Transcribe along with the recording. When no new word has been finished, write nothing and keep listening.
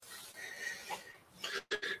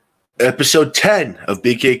Episode 10 of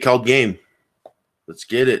Big K Called Game. Let's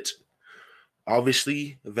get it.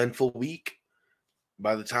 Obviously, eventful week.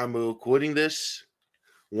 By the time we're recording this,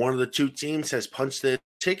 one of the two teams has punched their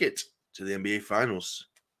ticket to the NBA Finals.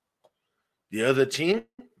 The other team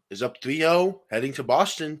is up 3-0, heading to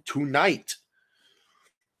Boston tonight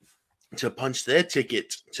to punch their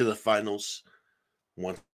ticket to the Finals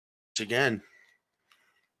once again.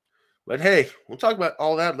 But hey, we'll talk about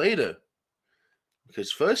all that later.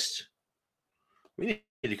 Because first, we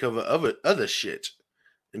need to cover other shit.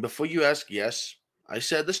 And before you ask, yes, I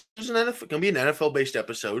said this was going to be an NFL-based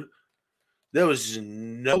episode. There was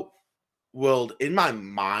no world in my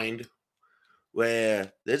mind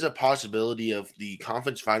where there's a possibility of the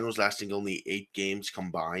conference finals lasting only 8 games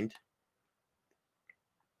combined.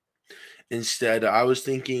 Instead, I was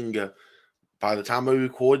thinking by the time I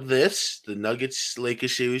record this, the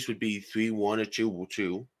Nuggets-Lakers series would be 3-1 or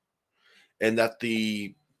 2-2, and that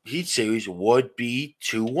the Heat series would be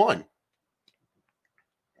 2-1.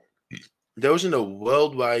 There wasn't a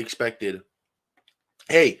world where I expected,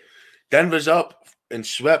 hey, Denver's up and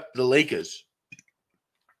swept the Lakers.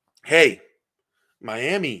 Hey,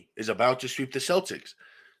 Miami is about to sweep the Celtics.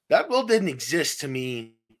 That world didn't exist to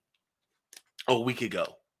me a week ago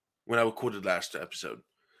when I recorded last episode.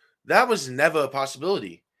 That was never a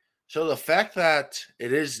possibility. So the fact that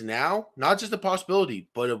it is now, not just a possibility,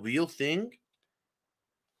 but a real thing,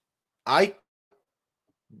 I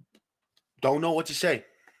don't know what to say,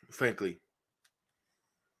 frankly.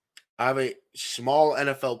 I have a small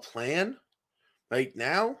NFL plan right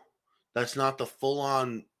now. That's not the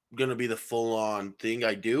going to be the full-on thing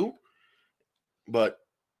I do. But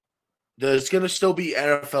there's going to still be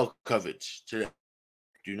NFL coverage today.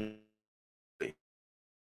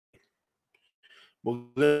 We're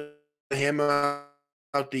going to hammer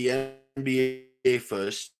out the NBA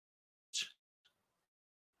first.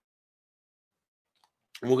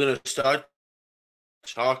 We're going to start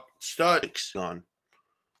on.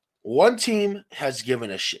 One team has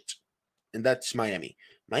given a shit, and that's Miami.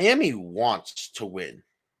 Miami wants to win.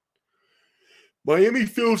 Miami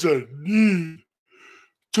feels a need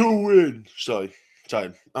to win. Sorry.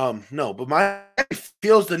 No, but Miami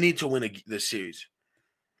feels the need to win this series.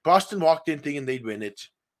 Boston walked in thinking they'd win it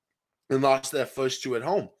and lost their first 2 at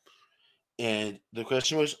home. And the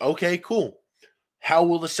question was, okay, cool. How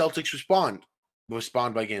will the Celtics respond?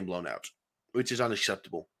 Respond by getting blown out, which is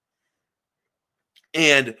unacceptable.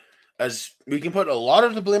 And as we can put a lot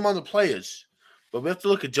of the blame on the players, but we have to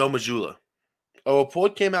look at Joe Mazzulla. A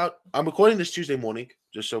report came out. I'm recording this Tuesday morning,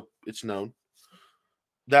 just so it's known,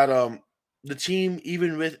 that the team,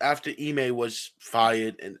 even after Ime was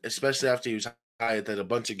fired, and especially after he was hired, that a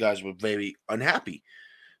bunch of guys were very unhappy,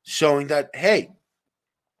 showing that, hey,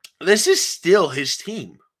 this is still his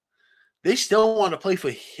team. They still want to play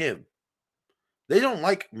for him. They don't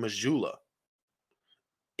like Mazzulla.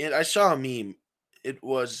 And I saw a meme. It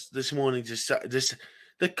was this morning, just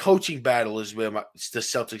the coaching battle is where the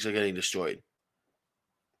Celtics are getting destroyed.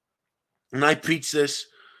 And I preach this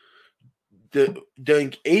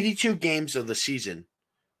during 82 games of the season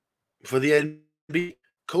for the NBA.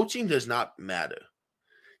 Coaching does not matter.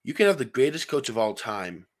 You can have the greatest coach of all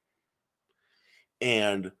time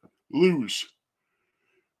and lose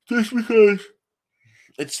just because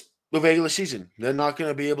it's the regular season. They're not going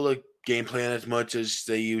to be able to game plan as much as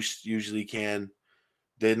they usually can.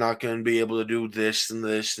 They're not going to be able to do this and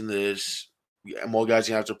this and this. More guys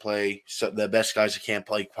going to have to play. So the best guys can't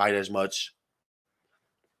play quite as much.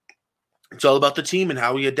 It's all about the team and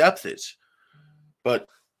how your depth is. But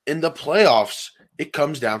in the playoffs, it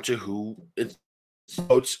comes down to who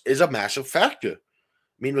votes is a massive factor.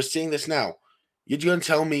 I mean, we're seeing this now. You're going to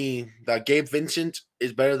tell me that Gabe Vincent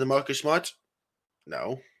is better than Marcus Smart?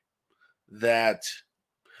 No. That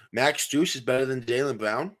Max Strus is better than Jaylen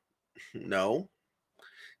Brown? No.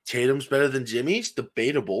 Tatum's better than Jimmy? It's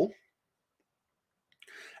debatable.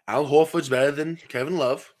 Al Horford's better than Kevin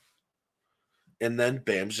Love. And then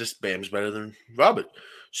Bam's better than Robert.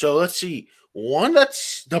 So let's see. One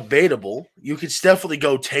that's debatable. You could definitely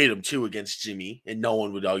go Tatum, too, against Jimmy, and no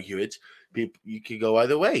one would argue it. You could go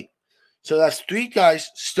either way. So that's 3 guys,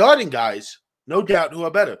 starting guys, no doubt, who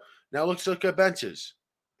are better. Now let's look at benches.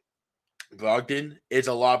 Brogdon is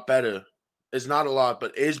a lot better. It's not a lot,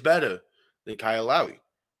 but is better than Kyle Lowry.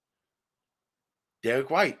 Derek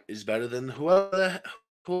White is better than who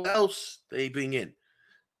else they bring in.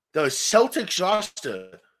 The Celtics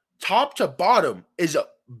roster, top to bottom, is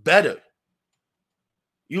better.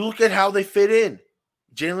 You look at how they fit in.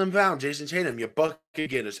 Jaylen Brown, Jason Tatum, your bucket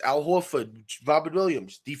getters, Al Horford, Robert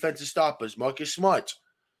Williams, defensive stoppers, Marcus Smart,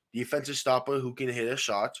 defensive stopper who can hit a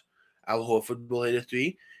shot. Al Horford will hit a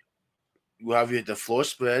 3. you have the floor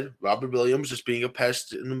spread. Robert Williams just being a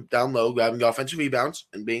pest down low, grabbing the offensive rebounds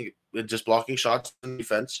and just blocking shots in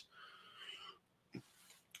defense.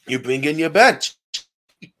 You bring in your bench.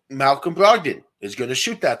 Malcolm Brogdon is going to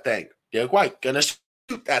shoot that thing. Derek White going to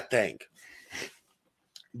shoot that thing.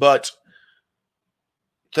 But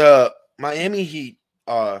the Miami Heat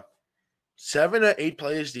are 7 or 8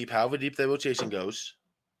 players deep, however deep their rotation goes.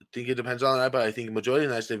 I think it depends on that, but I think the majority of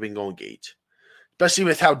the nights they've been going 8. Especially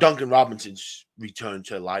with how Duncan Robinson's returned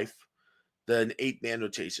to life. An 8-man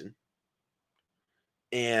rotation.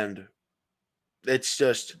 And it's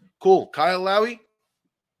just cool. Kyle Lowry,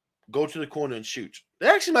 go to the corner and shoot. They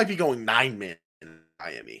actually might be going 9-man in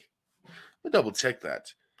Miami. I'll double check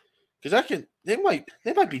that. Because they might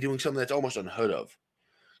be doing something that's almost unheard of.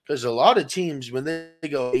 Because a lot of teams, when they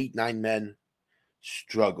go 8, 9 men,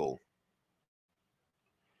 struggle.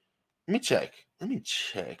 Let me check.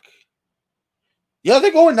 Yeah,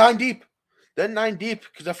 they're going 9 deep. They're 9 deep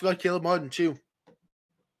because I forgot Caleb Martin too.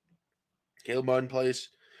 Caleb Martin plays.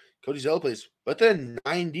 Cody Zeller plays. But they're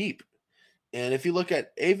 9 deep. And if you look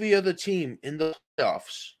at every other team in the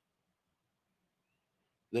playoffs,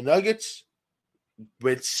 the Nuggets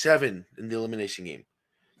went 7 in the elimination game.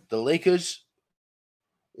 The Lakers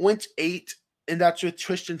went 8, and that's with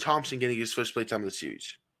Tristan Thompson getting his first playtime of the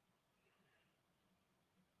series.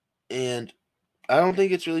 And I don't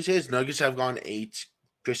think it's really serious. Nuggets have gone 8.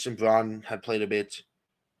 Christian Braun had played a bit.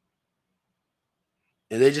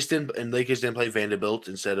 And they just didn't, and Lakers didn't play Vanderbilt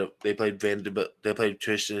instead of, they played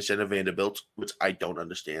Tristan instead of Vanderbilt, which I don't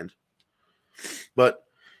understand. But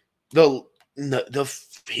the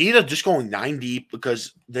Heat are just going 9 deep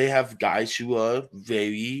because they have guys who are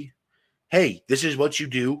very, hey, this is what you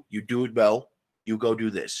do. You do it well. You go do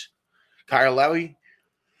this. Kyle Lowry,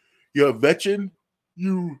 you're a veteran.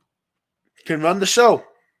 You can run the show.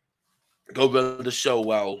 Go run the show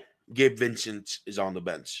while Gabe Vincent is on the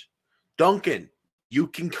bench. Duncan, you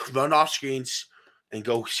can run off screens and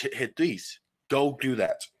go hit threes. Go do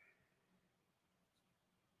that.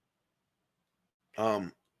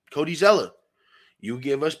 Cody Zeller, you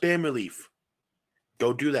give us band relief.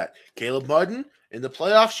 Go do that. Caleb Martin, in the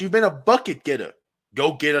playoffs, you've been a bucket getter.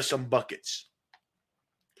 Go get us some buckets.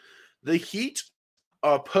 The Heat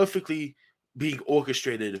are perfectly being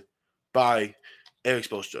orchestrated by Eric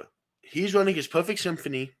Spoelstra. He's running his perfect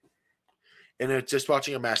symphony, and it's just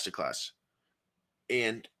watching a masterclass.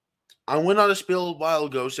 And I went on a spill a while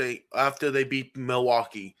ago saying after they beat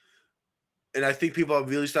Milwaukee, and I think people are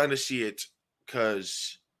really starting to see it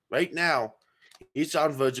because right now, he's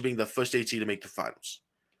on verge of being the first AT to make the finals.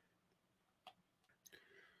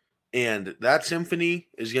 And that symphony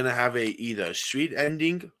is going to have either a sweet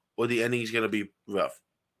ending or the ending is going to be rough.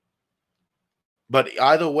 But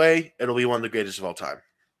either way, it'll be one of the greatest of all time.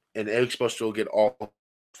 And Eric Spoelstra will get all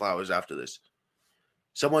flowers after this.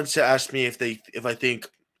 Someone asked me if I think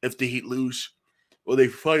if the Heat lose, will they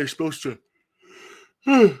fire Spoelstra?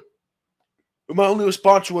 My only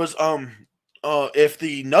response was, if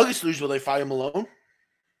the Nuggets lose, will they fire Malone?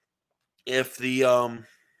 If the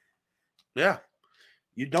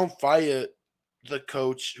you don't fire the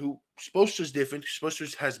coach who Spoelstra's different.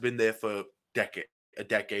 Spoelstra has been there for a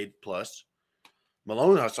decade plus.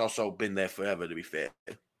 Malone has also been there forever, to be fair.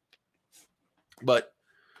 But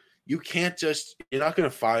you can't you're not going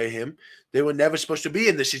to fire him. They were never supposed to be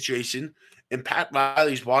in this situation. And Pat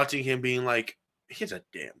Riley's watching him being like, he's a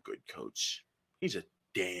damn good coach. He's a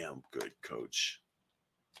damn good coach.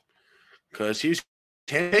 Because he was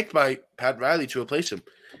handpicked by Pat Riley to replace him.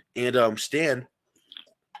 And Stan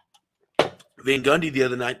Van Gundy the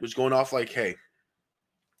other night was going off like, hey,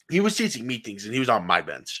 he was teaching me things and he was on my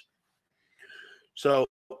bench. So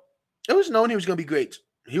it was known he was going to be great.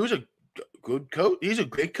 He was a good coach. He's a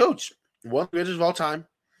great coach. One of the greatest of all time.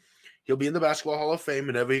 He'll be in the Basketball Hall of Fame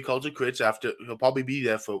whenever he calls it quits. After he'll probably be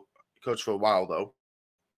there for coach for a while though.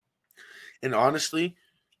 And honestly,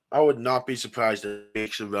 I would not be surprised if he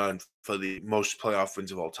makes a run for the most playoff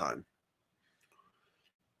wins of all time.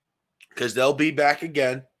 Because they'll be back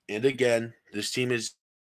again and again. This team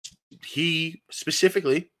he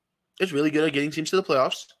specifically is really good at getting teams to the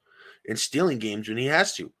playoffs and stealing games when he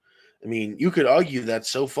has to. I mean, you could argue that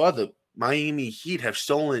so far the Miami Heat have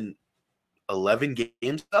stolen 11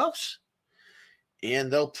 games playoffs,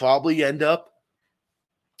 and they'll probably end up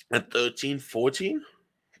at 13, 14.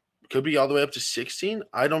 Could be all the way up to 16.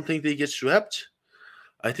 I don't think they get swept.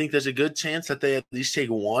 I think there's a good chance that they at least take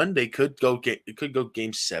one. They could go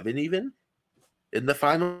game 7 even in the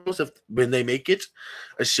finals when they make it,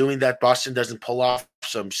 assuming that Boston doesn't pull off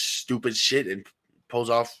some stupid shit and pulls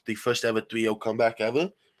off the first ever 3-0 comeback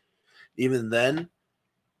ever. Even then,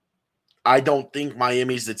 I don't think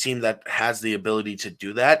Miami's the team that has the ability to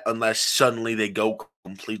do that unless suddenly they go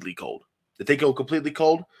completely cold. If they go completely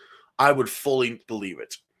cold, I would fully believe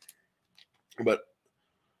it. But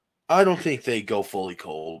I don't think they go fully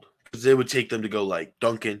cold because it would take them to go like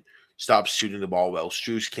Duncan stops shooting the ball well.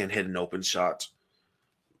 Strus can't hit an open shot.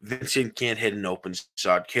 Vincent can't hit an open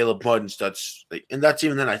shot. Caleb Martin starts, and that's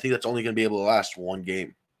even then. I think that's only going to be able to last one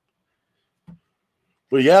game.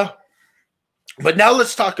 But yeah. But now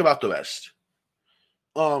let's talk about the rest.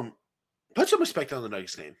 Put some respect on the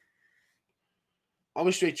Nuggets name. I'll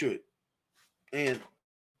be straight to it. And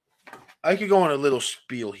I could go on a little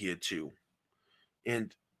spiel here too.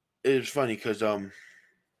 And it's funny because I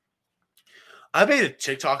made a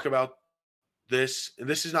TikTok about this, and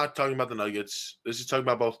this is not talking about the Nuggets. This is talking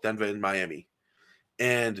about both Denver and Miami.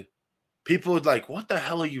 And people would like, what the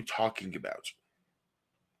hell are you talking about?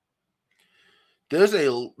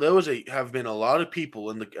 Have been a lot of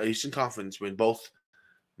people in the Eastern Conference when both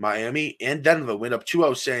Miami and Denver went up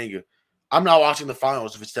 2-0 saying, I'm not watching the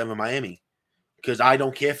finals if it's Denver Miami because I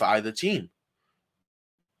don't care for either team.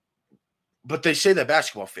 But they say they're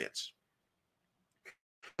basketball fans.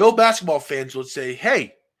 No basketball fans would say,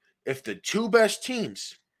 hey, if the two best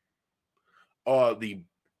teams are the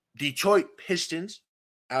Detroit Pistons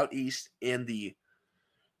out east and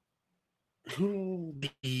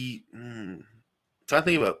trying to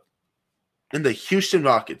think about and the Houston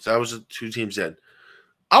Rockets, that was the two teams then,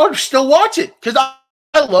 I would still watch it because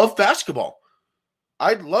I love basketball.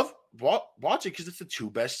 I'd love watch it because it's the two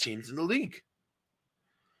best teams in the league.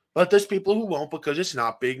 But there's people who won't because it's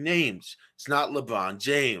not big names. It's not LeBron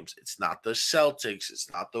James. It's not the Celtics.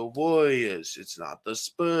 It's not the Warriors. It's not the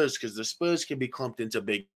Spurs because the Spurs can be clumped into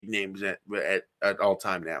big names at all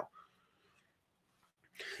time now.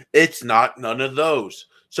 It's not none of those.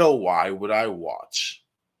 So why would I watch?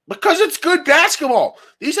 Because it's good basketball.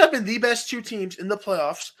 These have been the best two teams in the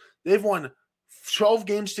playoffs. They've won 12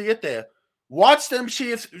 games to get there. Watch them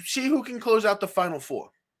see who can close out the Final Four.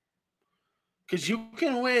 Because you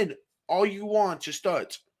can win all you want to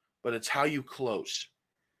start, but it's how you close.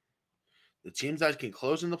 The teams that can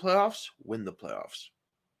close in the playoffs win the playoffs.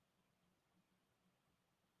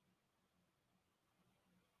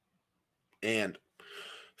 And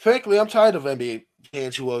frankly, I'm tired of NBA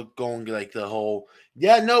fans who are going like the whole,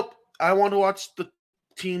 I want to watch the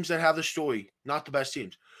teams that have the story, not the best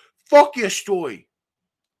teams. Fuck your story.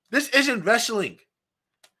 This isn't wrestling.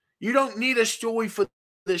 You don't need a story for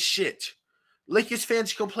this shit. Lakers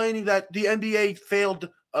fans complaining that the NBA failed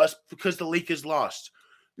us because the Lakers lost.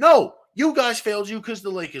 No, you guys failed you because the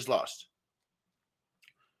Lakers lost.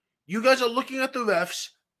 You guys are looking at the refs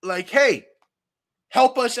like, hey,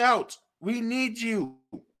 help us out. We need you.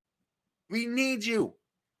 We need you.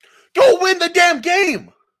 Go win the damn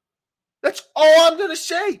game. That's all I'm going to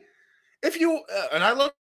say.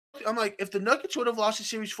 I'm like, if the Nuggets would have lost the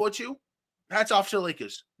series 4-2, hats off to the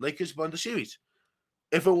Lakers. Lakers won the series.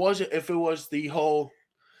 If it was the whole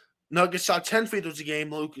Nuggets shot 10 free throws a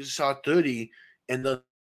game, Lakers shot 30, and the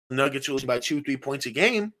Nuggets were losing by 2-3 points a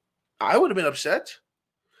game, I would have been upset.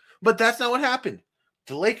 But that's not what happened.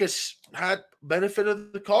 The Lakers had benefit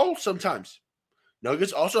of the call sometimes.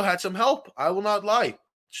 Nuggets also had some help. I will not lie.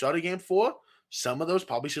 Starting game 4, some of those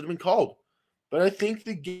probably should have been called. But I think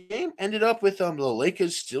the game ended up with the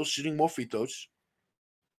Lakers still shooting more free throws.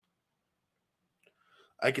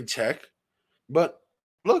 I can check. But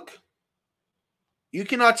look, you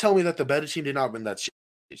cannot tell me that the better team did not win that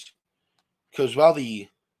series. Because while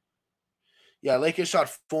Lakers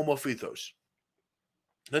shot 4 more free throws.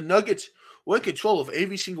 The Nuggets were in control of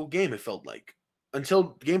every single game, it felt like.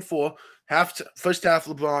 Until game 4, first half,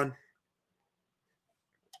 LeBron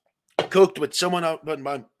cooked with someone out, but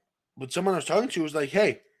someone I was talking to was like,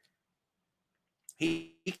 hey,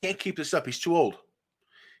 he can't keep this up. He's too old.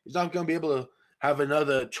 He's not going to be able to have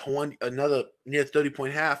another near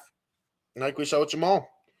 30-point half like we saw with Jamal.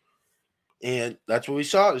 And that's what we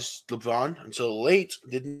saw is LeBron until late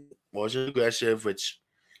wasn't aggressive, which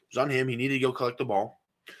was on him. He needed to go collect the ball.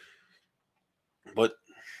 But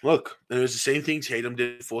look, it was the same thing Tatum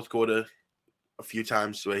did fourth quarter a few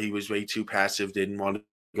times where he was way too passive, didn't want to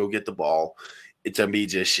go get the ball. It's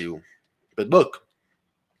Embiid's issue. But look,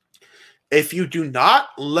 if you do not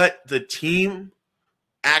let the team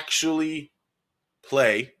actually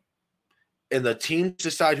play and the team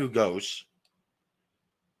decide who goes,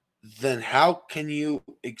 then how can you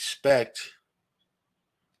expect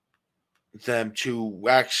them to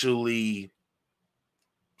actually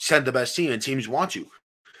send the best team and teams want you?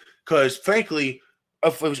 Because frankly,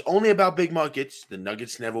 if it was only about big markets, the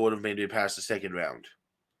Nuggets never would have made it past the second round.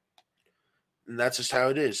 And that's just how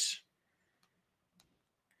it is.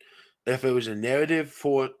 if it was a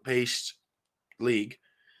narrative-based league,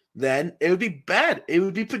 then it would be bad. It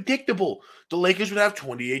would be predictable. The Lakers would have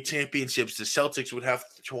 28 championships. The Celtics would have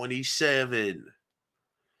 27.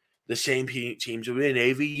 The same teams would win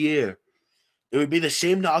every year. It would be the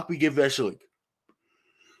same knock we give wrestling.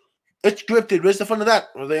 It's scripted. Where's the fun of that?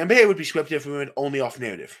 Well, the NBA would be scripted if we went only off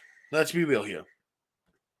narrative. Let's be real here.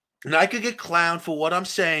 And I could get clowned for what I'm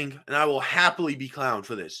saying, and I will happily be clowned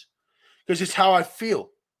for this. Because it's how I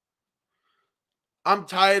feel. I'm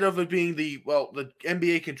tired of it being the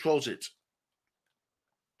NBA controls it.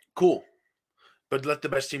 Cool. But let the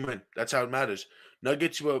best team win. That's how it matters.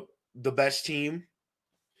 Nuggets were the best team.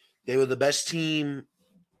 They were the best team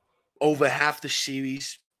over half the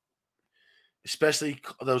series, especially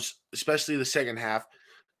the second half.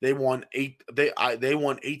 They won 8. They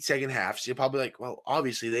won 8 second halves. You're probably like, well,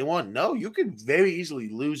 obviously they won. No, you could very easily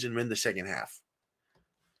lose and win the second half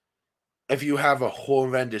if you have a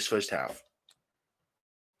horrendous first half.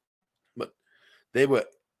 But they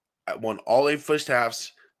won all 8 first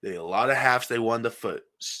halves. They had a lot of halves. They won the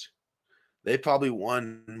first. They probably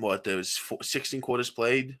won there was 16 quarters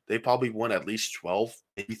played. They probably won at least 12,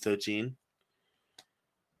 maybe 13.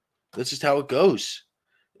 This is how it goes.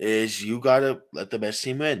 Is you gotta let the best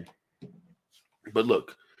team win. But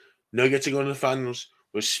look, Nuggets are going to the finals,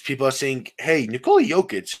 which people are saying, hey, Nikola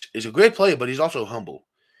Jokic is a great player, but he's also humble.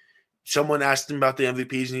 Someone asked him about the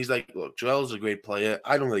MVPs, and he's like, look, Joel's a great player.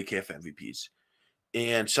 I don't really care for MVPs.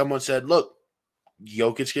 And someone said, look,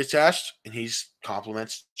 Jokic gets asked, and he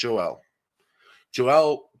compliments Joel.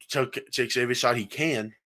 Joel takes every shot he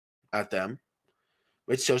can at them,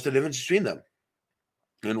 which shows the difference between them.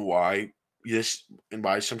 And why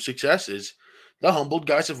some success is the humbled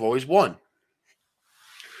guys have always won.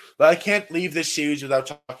 But I can't leave this series without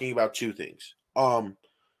talking about 2 things.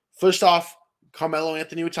 First off, Carmelo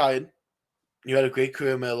Anthony retired. You had a great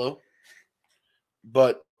career, Melo.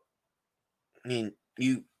 But, I mean,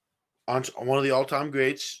 you on one of the all-time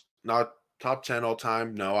greats, not top 10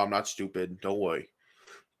 all-time. No, I'm not stupid. Don't worry.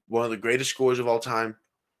 One of the greatest scorers of all time.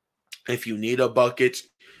 If you need a bucket,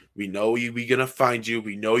 we know we're going to find you.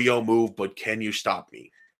 We know you'll move, but can you stop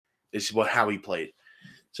me? This is how he played.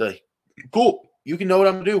 So, cool. You can know what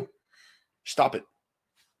I'm going to do. Stop it.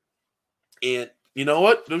 And you know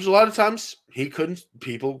what? There was a lot of times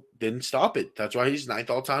people didn't stop it. That's why he's 9th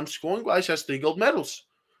all-time scoring wise, has 3 gold medals.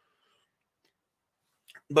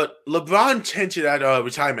 But LeBron hinted at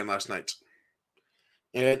retirement last night.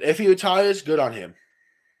 And if he retires, good on him.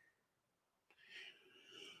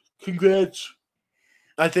 Congrats.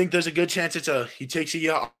 I think there's a good chance he takes a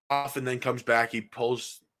year off and then comes back. He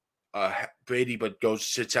pulls Brady, but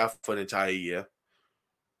sits out for an entire year.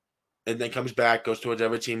 And then comes back, goes to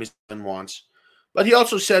whatever team his son wants. But he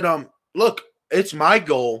also said, look, it's my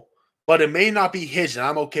goal, but it may not be his, and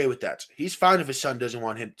I'm okay with that. He's fine if his son doesn't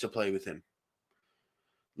want him to play with him.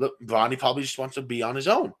 Look, Bronny probably just wants to be on his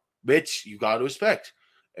own, which you got to respect.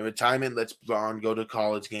 In retirement, lets Bron go to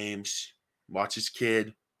college games, watch his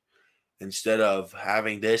kid, instead of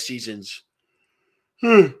having their seasons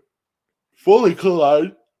fully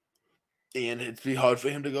collide, and it'd be hard for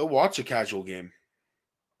him to go watch a casual game.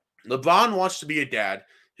 LeBron wants to be a dad.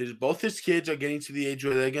 Both his kids are getting to the age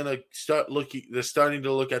where they're gonna they're starting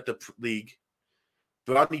to look at the league.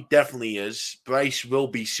 Bronny definitely is. Bryce will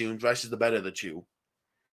be soon. Bryce is the better of the 2.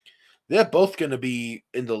 They're both gonna be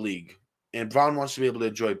in the league, and Bron wants to be able to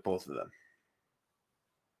enjoy both of them.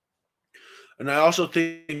 And I also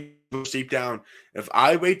think deep down, if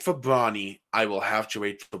I wait for Bronny, I will have to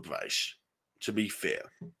wait for Bryce, to be fair.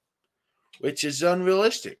 Which is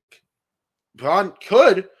unrealistic. Bron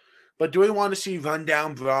could, but do we want to see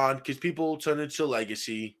rundown Bron? Because people turn into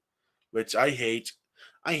legacy, which I hate.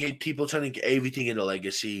 I hate people turning everything into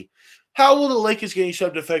legacy. How will the Lakers getting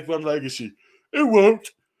swept affect Bron legacy? It won't.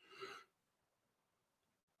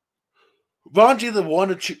 Bron's either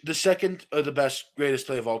one or two, the second or the best, greatest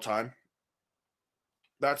player of all time.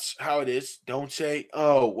 That's how it is. Don't say,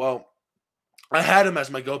 oh, well, I had him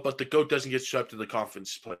as my GOAT, but the GOAT doesn't get swept to the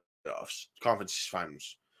conference playoffs, conference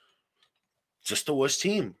finals. Just the worst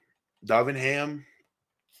team. Darvin Ham,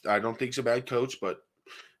 I don't think he's a bad coach, but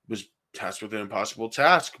was tasked with an impossible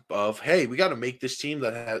task of, hey, we got to make this team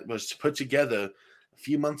that was put together a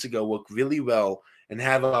few months ago work really well and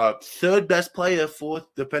have a third best player, fourth,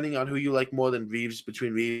 depending on who you like more than Reeves,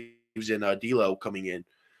 between Reeves and D'Lo coming in.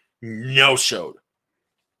 No showed.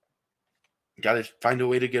 Got to find a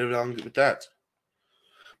way to get along with that.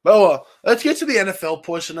 But let's get to the NFL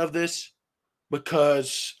portion of this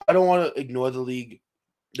because I don't want to ignore the league.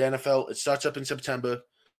 The NFL, it starts up in September.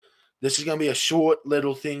 This is going to be a short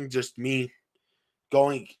little thing, just me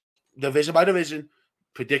going division by division,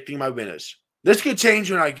 predicting my winners. This could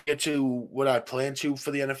change when I get to what I plan to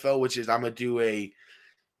for the NFL, which is I'm going to do a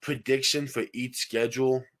prediction for each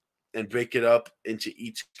schedule and break it up into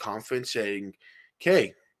each conference saying,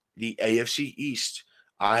 okay, the AFC East,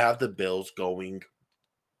 I have the Bills going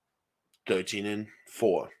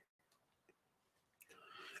 13-4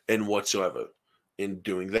 and whatsoever in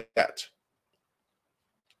doing that.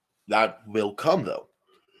 That will come, though.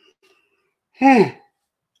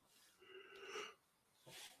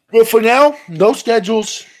 But for now, no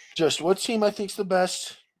schedules. Just what team I think is the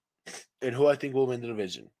best and who I think will win the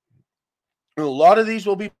division. And a lot of these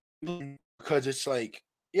will be because it's like,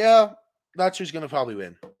 yeah, that's who's going to probably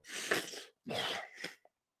win.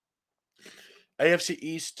 AFC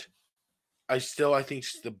East, I think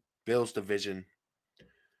it's the Bills division.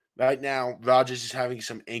 Right now, Rodgers is having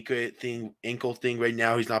some ankle thing right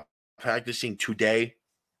now. He's not practicing today.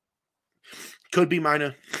 Could be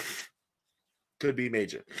minor. Could be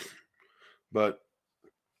major. But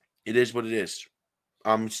it is what it is.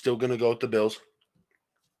 I'm still going to go with the Bills.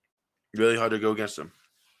 Really hard to go against them.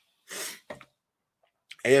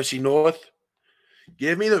 AFC North,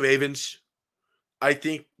 give me the Ravens. I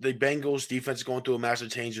think the Bengals defense is going through a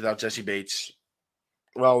massive change without Jesse Bates.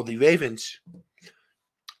 Well, the Ravens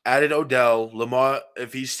added Odell. Lamar,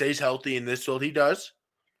 if he stays healthy in this field, he does.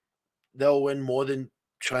 They'll win more than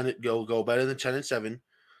trying to go better than 10-7.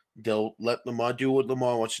 They'll let Lamar do what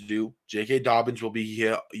Lamar wants to do. J.K. Dobbins will be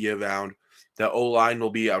here year-round. The O-line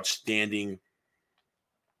will be outstanding.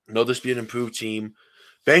 They'll just be an improved team.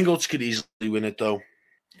 Bengals could easily win it, though.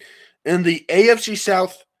 In the AFC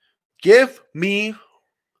South, give me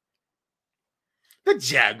the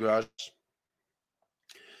Jaguars.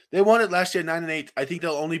 They won it last year, 9-8. I think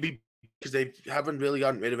they'll only be because they haven't really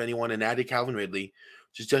gotten rid of anyone and added Calvin Ridley,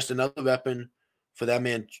 which is just another weapon for that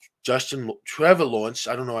man, Trevor Lawrence.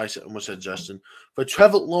 I don't know why I almost said Justin, but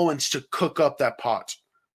Trevor Lawrence to cook up that pot.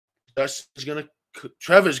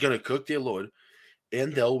 Trevor's gonna cook their Lord,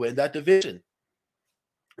 and they'll win that division.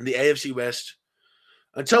 In the AFC West,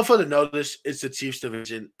 until further notice, it's the Chiefs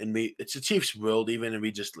division, and it's the Chiefs world, even, and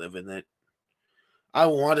we just live in it. I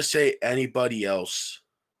want to say anybody else,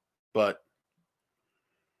 but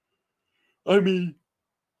I mean,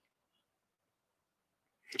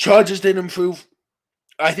 Chargers didn't improve.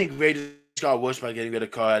 I think Raiders got worse by getting rid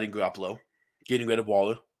of Carr, adding Garoppolo, getting rid of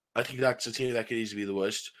Waller. I think that's a team that could easily be the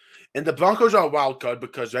worst. And the Broncos are a wild card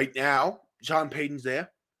because right now, John Payton's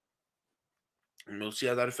there. And we'll see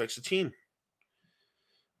how that affects the team.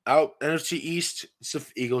 Out NFC East, it's the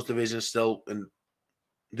Eagles division still, and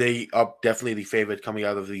they are definitely the favorite coming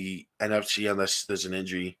out of the NFC unless there's an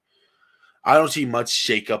injury. I don't see much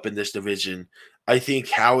shakeup in this division. I think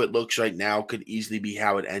how it looks right now could easily be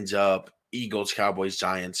how it ends up. Eagles, Cowboys,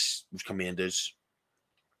 Giants, Commanders.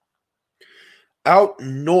 Out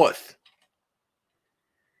north,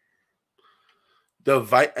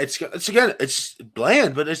 it's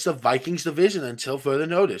bland, but it's the Vikings division until further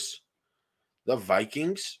notice. The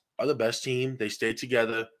Vikings are the best team. They stayed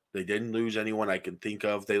together. They didn't lose anyone I can think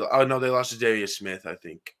of. They lost to Darius Smith, I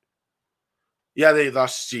think. Yeah, they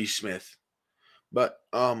lost to G. Smith. But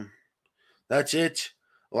that's it.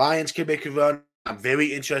 Lions can make a run. I'm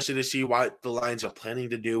very interested to see what the Lions are planning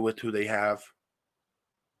to do with who they have.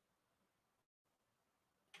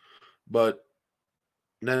 But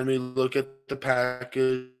then we look at the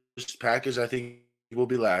Packers. Packers, I think, will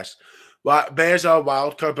be last. Well, Bears are a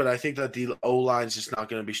wild card, but I think that the O-line is just not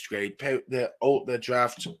going to be straight. The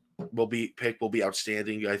draft will be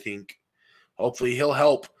outstanding, I think. Hopefully he'll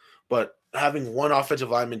help, but having one offensive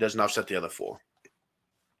lineman doesn't offset the other four.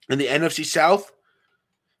 In the NFC South,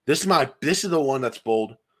 this is the one that's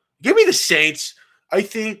bold. Give me the Saints. I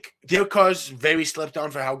think Derek Carr's very slept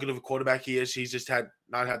on for how good of a quarterback he is. He's just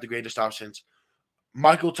not had the greatest options.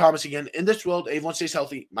 Michael Thomas again. In this world, everyone stays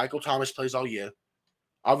healthy. Michael Thomas plays all year.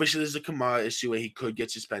 Obviously, there's a Kamara issue where he could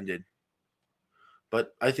get suspended.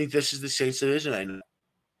 But I think this is the Saints division. I know.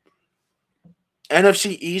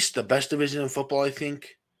 NFC East, the best division in football, I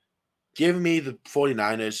think. Give me the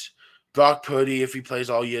 49ers. Brock Purdy, if he plays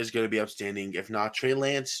all year, is going to be outstanding. If not, Trey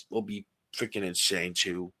Lance will be freaking insane,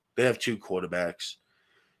 too. They have two quarterbacks.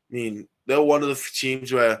 I mean, they're one of the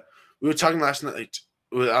teams where we were talking last night.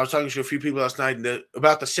 I was talking to a few people last night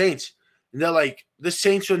about the Saints. And they're like, the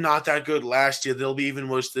Saints were not that good last year. They'll be even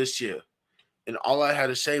worse this year. And all I had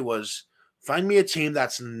to say was, find me a team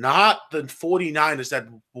that's not the 49ers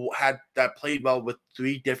that played well with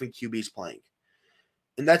three different QBs playing.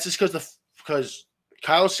 And that's just because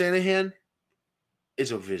Kyle Shanahan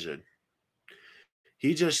is a vision.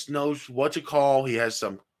 He just knows what to call. He has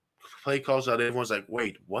some play calls that everyone's like,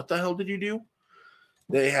 wait, what the hell did you do?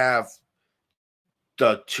 They have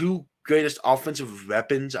the two greatest offensive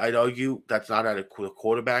weapons, I'd argue, that's not at a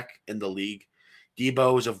quarterback in the league.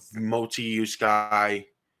 Debo is a multi-use guy.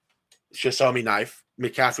 Swiss Army knife.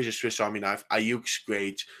 McCaffrey's a Swiss Army knife. Ayuk's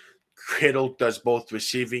great. Kittle does both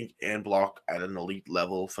receiving and block at an elite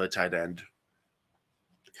level for a tight end.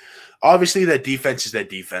 Obviously, their defense is their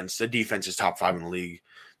defense. Their defense is top 5 in the league.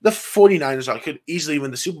 The 49ers could easily win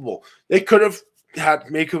the Super Bowl. They could have had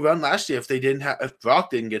make a run last year if Brock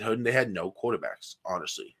didn't get hurt and they had no quarterbacks,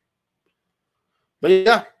 honestly. But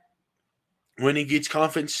yeah, winning East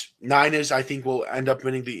Conference. Niners, I think, will end up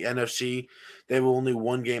winning the NFC. They were only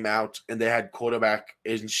one game out, and they had quarterback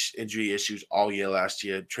injury issues all year last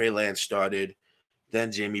year. Trey Lance started,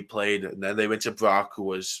 then Jamie played, and then they went to Brock, who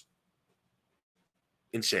was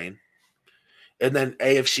insane. And then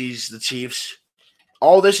AFC's the Chiefs.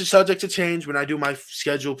 All this is subject to change when I do my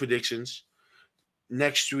schedule predictions.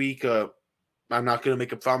 Next week, I'm not going to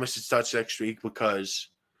make a promise it starts next week because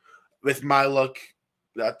with my luck,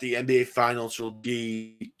 that the NBA Finals will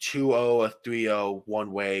be 2-0 or 3-0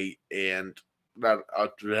 one way, and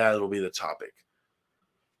that'll be the topic.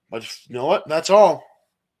 But you know what? That's all.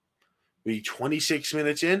 We 26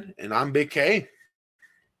 minutes in, and I'm Big K.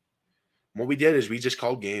 What we did is we just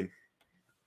called game.